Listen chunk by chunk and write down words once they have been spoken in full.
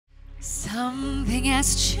Something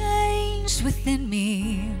has changed within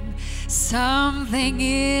me. Something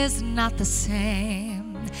is not the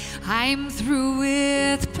same. I'm through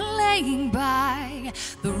with playing by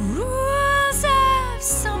the rules of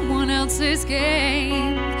someone else's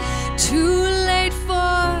game. Too late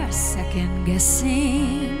for second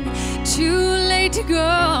guessing. Too late to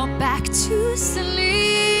go back to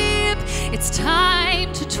sleep. It's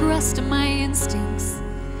time to trust my instincts.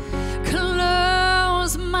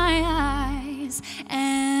 Close my eyes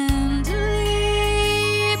and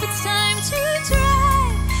leap. It's time to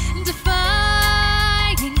try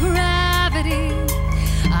defying gravity.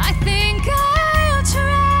 I think I'll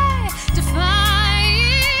try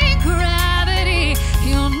defying gravity.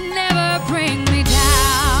 You'll never bring me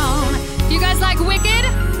down. You guys like Wicked?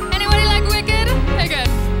 Anybody like Wicked? Hey, good.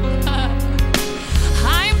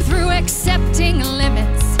 I'm through accepting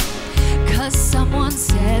limits, 'cause someone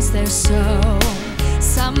says they're so.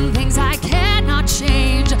 Some things I cannot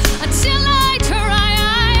change. Until I try,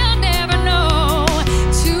 I'll never know.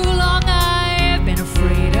 Too long I've been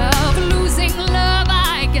afraid of losing love.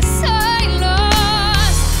 I guess I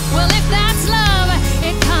lost. Well, if that's love,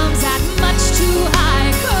 it comes at much too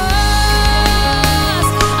high cost.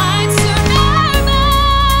 I'd sooner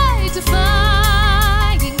die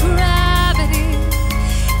defying gravity.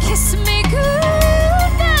 Kiss me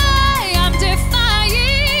goodbye. I'm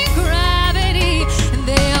defying gravity, and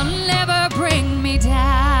they'll never bring me down.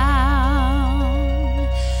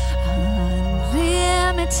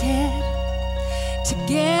 Unlimited.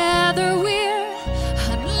 Together we're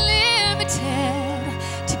unlimited.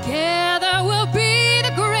 Together we'll be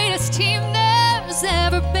the greatest team there's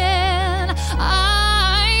ever been.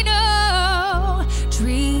 I know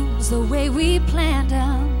dreams the way we planned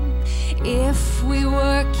them. If we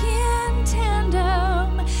work in tandem,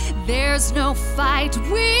 there's no fight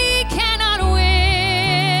we cannot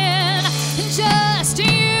win. Just you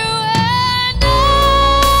and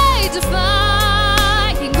I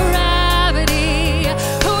defying gravity.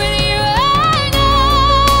 With you and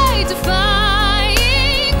I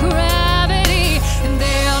defying gravity, and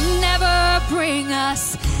they'll never bring us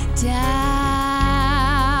down.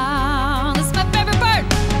 That's my favorite part.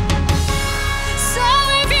 So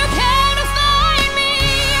if you can't find me,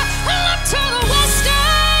 look to the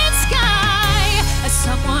western sky. As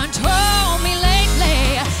someone told me lately,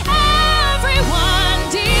 everyone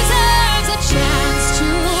deserves a chance to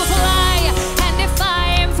fly. And if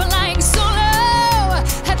I'm flying solo,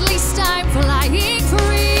 at least I'm flying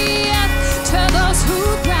free. To those who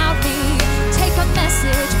ground me, take a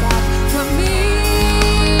message back from me.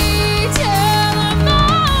 Tell them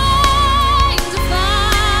I'm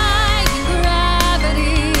defying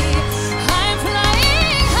gravity. I'm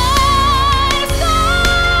flying high,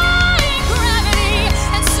 defying gravity,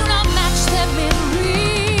 and soon I'll match them in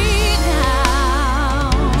renown.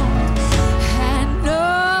 And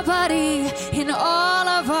nobody in all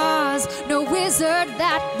of ours, no wizard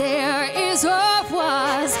that there is or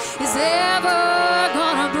was, is